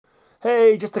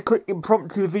Hey, just a quick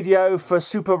impromptu video for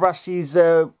SuperRus's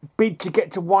bid to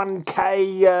get to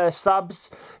 1K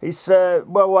subs. It's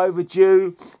well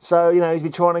overdue, so you know he's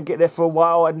been trying to get there for a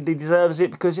while, and he deserves it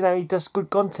because you know he does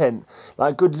good content.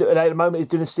 Like good at the moment, he's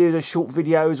doing a series of short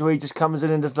videos where he just comes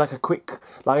in and does like a quick,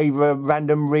 like either a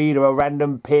random read or a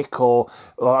random pick or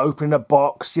opening a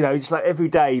box. You know, just like every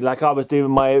day, like I was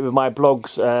doing with my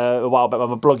blogs a while back,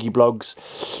 my bloggy blogs.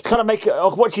 It's kind of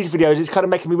I watch his videos. It's kind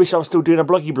of making me wish I was still doing a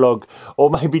bloggy blog. Or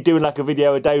maybe doing like a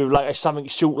video a day with like something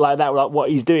short like that, like what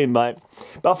he's doing, mate.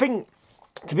 But I think,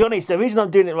 to be honest, the reason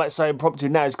I'm doing it like so impromptu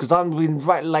now is because I've been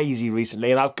right lazy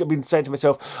recently, and I've been saying to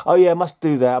myself, "Oh yeah, I must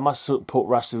do that. I must support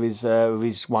Russ with his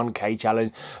 1K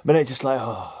challenge." But then it's just like,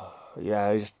 oh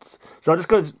yeah, so I'm just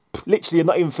going to literally. I'm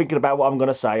not even thinking about what I'm going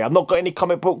to say. I've not got any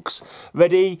comic books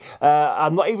ready.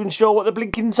 I'm not even sure what the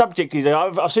blinking subject is.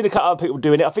 I've seen a couple of people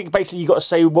doing it. I think basically you got to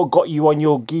say what got you on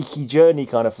your geeky journey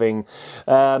kind of thing.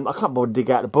 I can't bother to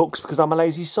dig out the books because I'm a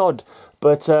lazy sod.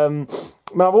 But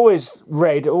I've always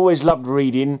read, always loved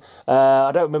reading.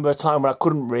 I don't remember a time when I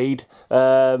couldn't read.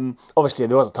 Obviously,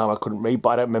 there was a time I couldn't read, but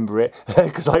I don't remember it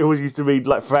because I always used to read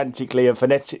like frantically and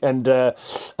frenetically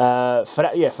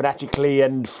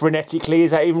and frenetically.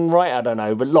 Is that even right? I don't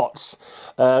know, but lots,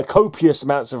 copious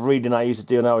amounts of reading I used to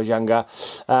do when I was younger.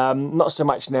 Not so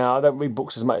much now. I don't read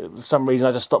books as much. For some reason,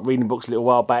 I just stopped reading books a little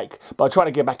while back. But I'm trying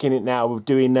to get back in it now with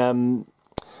doing.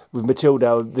 With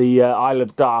Matilda, the Isle of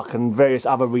the Dark, and various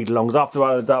other read-alongs. After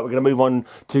Isle of the Dark, we're going to move on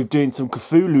to doing some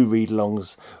Cthulhu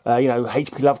read-alongs. You know,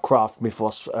 H.P. Lovecraft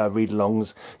mythos read-alongs.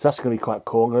 So that's going to be quite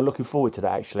cool. I'm looking forward to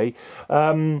that, actually.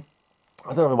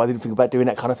 I don't know why I didn't think about doing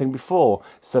that kind of thing before.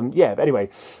 Yeah, but anyway.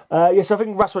 Yeah, so I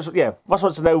think Russ wants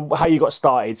to know how you got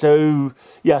started. So,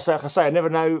 yeah, so like I say, I never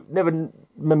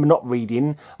remember not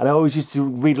reading. And I always used to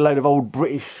read a load of old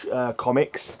British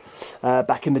comics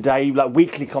back in the day, like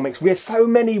weekly comics. We had so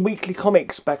many weekly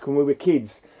comics back when we were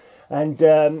kids. And,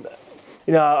 you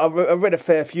know, I read a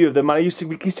fair few of them. And we used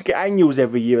to get annuals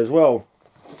every year as well.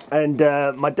 And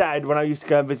my dad, when I used to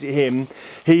go and visit him,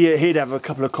 he'd have a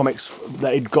couple of comics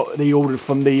that he ordered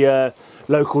from the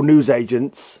local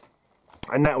newsagents,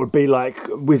 and that would be like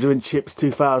Whizzer and Chips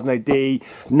 2000 AD,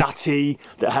 Nutty,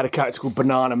 that had a character called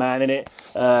Banana Man in it,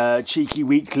 Cheeky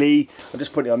Weekly. I'll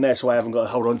just put it on there so I haven't got to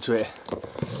hold on to it.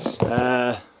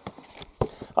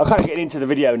 I'm kind of getting into the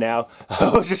video now. I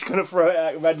was just going to throw it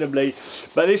out randomly,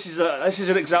 but this is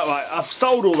an example. I've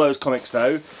sold all those comics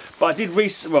though, but I did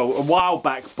a while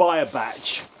back buy a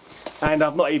batch, and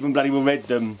I've not even bloody well read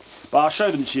them. But I'll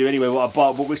show them to you anyway. What I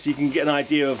bought, so you can get an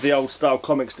idea of the old style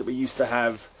comics that we used to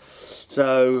have.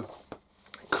 So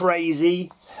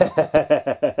crazy.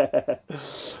 I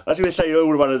was going to show you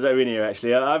all the ones that are in here.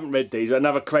 Actually, I haven't read these.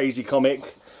 Another crazy comic.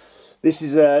 This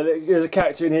is there's a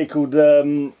character in here called.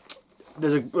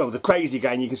 The Crazy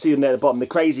Gang, you can see them there at the bottom, the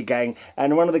Crazy Gang,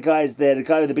 and one of the guys there, the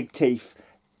guy with the big teeth,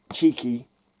 Cheeky,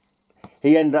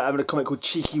 he ended up having a comic called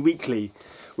Cheeky Weekly,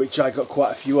 which I got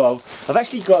quite a few of. I've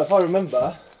actually got, if I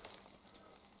remember,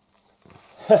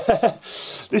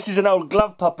 this is an old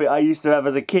glove puppet I used to have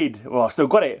as a kid. Well, I still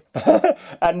got it.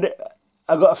 And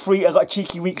I got a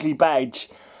Cheeky Weekly badge,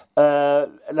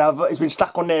 and it's been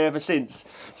stuck on there ever since.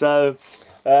 So,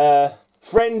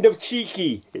 friend of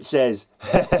Cheeky, it says.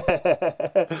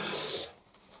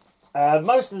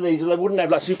 Most of these, they wouldn't have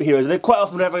like superheroes. They quite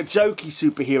often have a jokey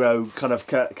superhero kind of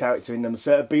character in them.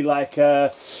 So it'd be like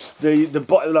there was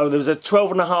a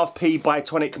 12.5p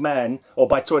Bitonic Man, or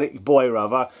Bitonic Boy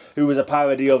rather, who was a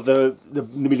parody of the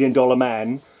 $1 Million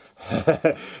Man.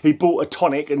 He bought a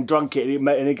tonic and drunk it, and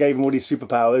it gave him all these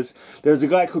superpowers. There was a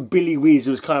guy called Billy Whiz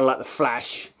who was kind of like the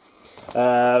Flash,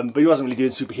 but he wasn't really doing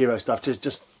superhero stuff.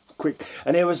 Just quick.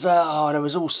 And there was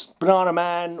all Banana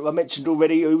Man, I mentioned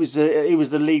already. He was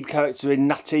the lead character in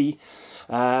Nutty.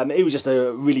 He was just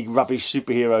a really rubbish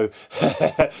superhero.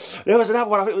 There was another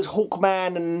one, I think it was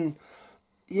Hawkman, and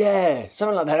yeah,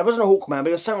 something like that. It wasn't a Hawkman, but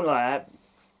it was something like that.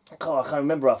 God, I can't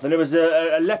remember often. There was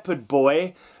a Leopard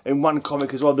Boy in one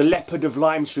comic as well, the Leopard of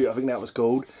Lime Street, I think that was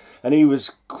called. And he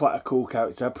was quite a cool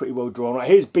character, pretty well drawn. Right,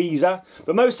 here's Beezer,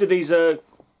 but most of these are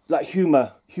like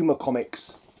humour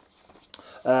comics.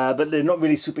 But they're not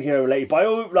really superhero related. But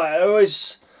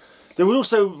there were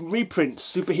also reprints,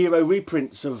 superhero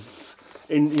reprints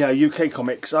in UK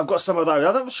comics. I've got some of those.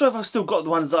 I'm not sure if I've still got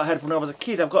the ones that I had when I was a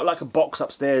kid. I've got like a box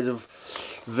upstairs of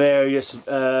various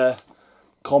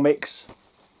comics.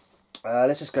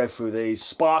 Let's just go through these.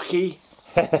 Sparky.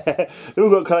 They've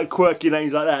all got kind of quirky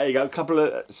names like that. There you go, a couple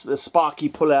of Sparky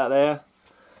pull out there.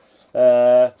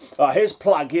 Right, here's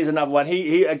Plug. Here's another one.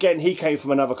 He came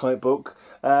from another comic book.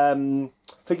 I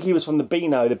think he was from the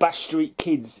Beano, the Bash Street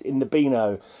Kids in the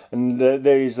Beano, and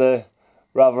there's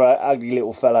rather ugly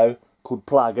little fellow called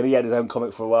Plug, and he had his own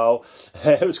comic for a while.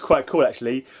 It was quite cool,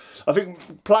 actually. I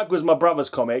think Plug was my brother's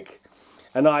comic,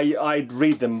 and I'd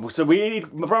read them. So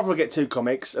my brother would get 2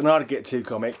 comics, and I'd get 2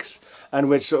 comics, and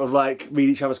we'd sort of like read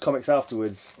each other's comics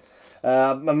afterwards.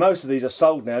 And most of these are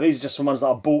sold now. These are just from ones that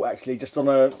I bought, actually, just on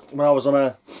when I was on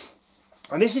a...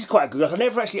 And this is quite good. I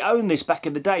never actually owned this back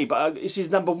in the day, but this is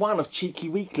 #1 of Cheeky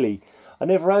Weekly. I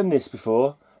never owned this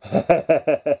before. So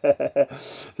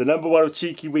 #1 of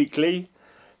Cheeky Weekly.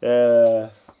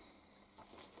 And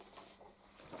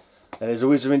there's a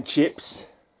Whizzer and Chips.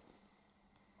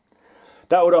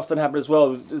 That would often happen as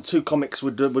well. The 2 comics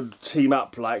would team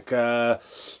up, like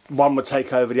one would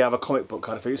take over the other comic book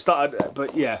kind of thing. It started,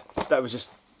 but yeah, that was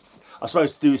just, I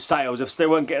suppose, to do with sales. If they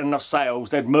weren't getting enough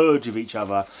sales, they'd merge with each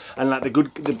other, and like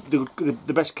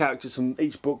the best characters from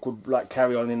each book would like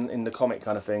carry on in the comic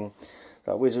kind of thing.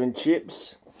 Like Whizzer and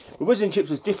Chips. But Whizzer and Chips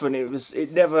was different.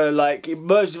 It never like it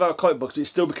merged with other comic books, but it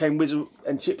still became Whizzer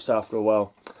and Chips after a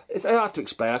while. It's hard to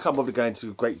explain. I can't bother going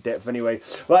into great depth anyway.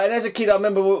 Right, and as a kid, I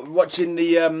remember watching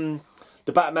the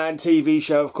Batman TV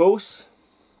show, of course.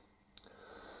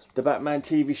 The Batman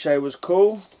TV show was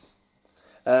cool.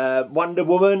 Wonder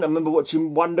Woman. I remember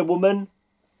watching Wonder Woman.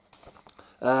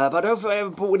 But I don't think I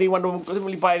ever bought any Wonder Woman. I didn't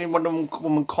really buy any Wonder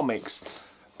Woman comics.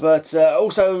 But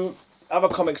also other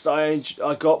comics that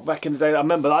I got back in the day. I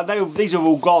remember these are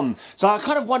all gone. So I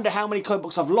kind of wonder how many comic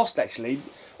books I've lost actually.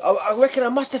 I reckon I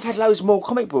must have had loads more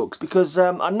comic books, because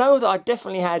I know that I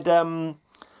definitely had I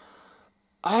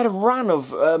had a run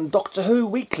of Doctor Who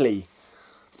Weekly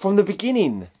from the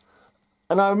beginning,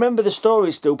 and I remember the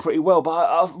story still pretty well.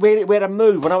 But we had a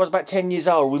move when I was about 10 years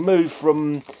old. We moved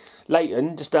from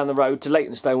Leighton, just down the road, to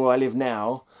Leytonstone, where I live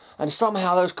now, and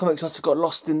somehow those comics must have got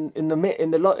lost in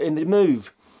the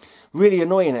move. Really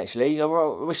annoying, actually. I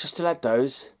wish I still had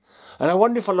those, and I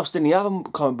wonder if I lost any other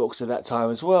comic books at that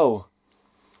time as well.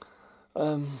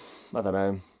 I don't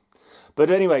know, but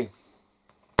anyway,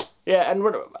 yeah. And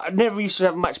I never used to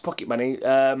have much pocket money,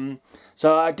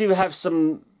 so I do have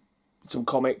some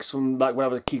comics from like when I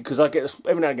was a kid, because I get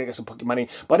every now and again I get some pocket money.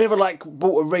 But I never like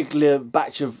bought a regular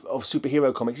batch of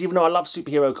superhero comics, even though I love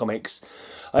superhero comics.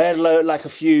 I had like a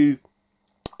few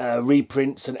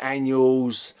reprints and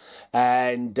annuals,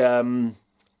 and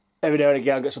every now and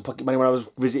again I get some pocket money when I was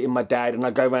visiting my dad, and I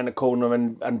go around the corner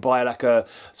and buy like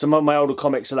some of my older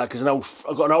comics. Are like I've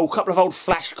got a couple of old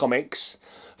Flash comics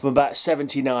from about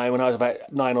 '79 when I was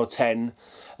about 9 or 10.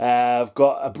 I've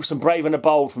got some Brave and the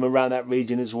Bold from around that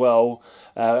region as well.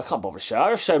 I can't bother to show.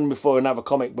 I've shown them before in another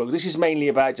comic book. This is mainly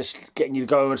about just getting you to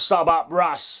go and sub up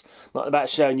Russ, not about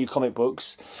showing you comic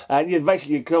books. And yeah,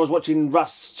 basically, because I was watching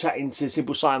Russ chatting to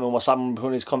Simple Simon while someone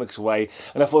putting his comics away,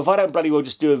 and I thought, if I don't bloody well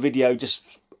just do a video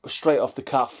just straight off the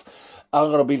cuff, I'm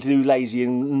going to be too lazy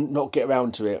and not get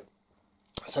around to it.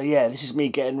 So yeah, this is me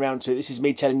getting around to it. This is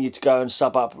me telling you to go and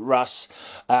sub up Russ.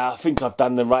 I think I've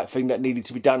done the right thing that needed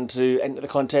to be done to enter the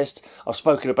contest. I've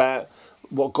spoken about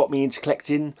what got me into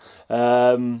collecting.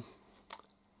 Yeah,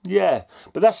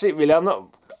 but that's it really. I'm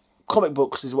not... Comic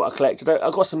books is what I collect.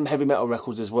 I've got some heavy metal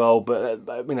records as well, but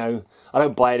you know, I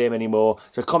don't buy them anymore.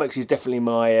 So comics is definitely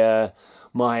my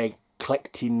my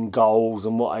collecting goals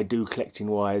and what I do collecting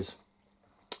wise.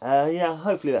 Yeah,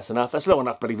 hopefully that's enough. That's long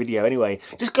enough bloody video anyway.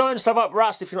 Just go and sub up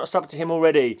Russ if you're not subbed to him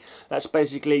already. That's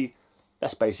basically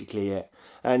it.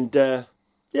 And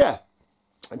yeah,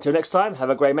 until next time,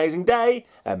 have a great amazing day,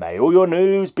 and may all your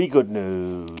news be good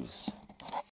news.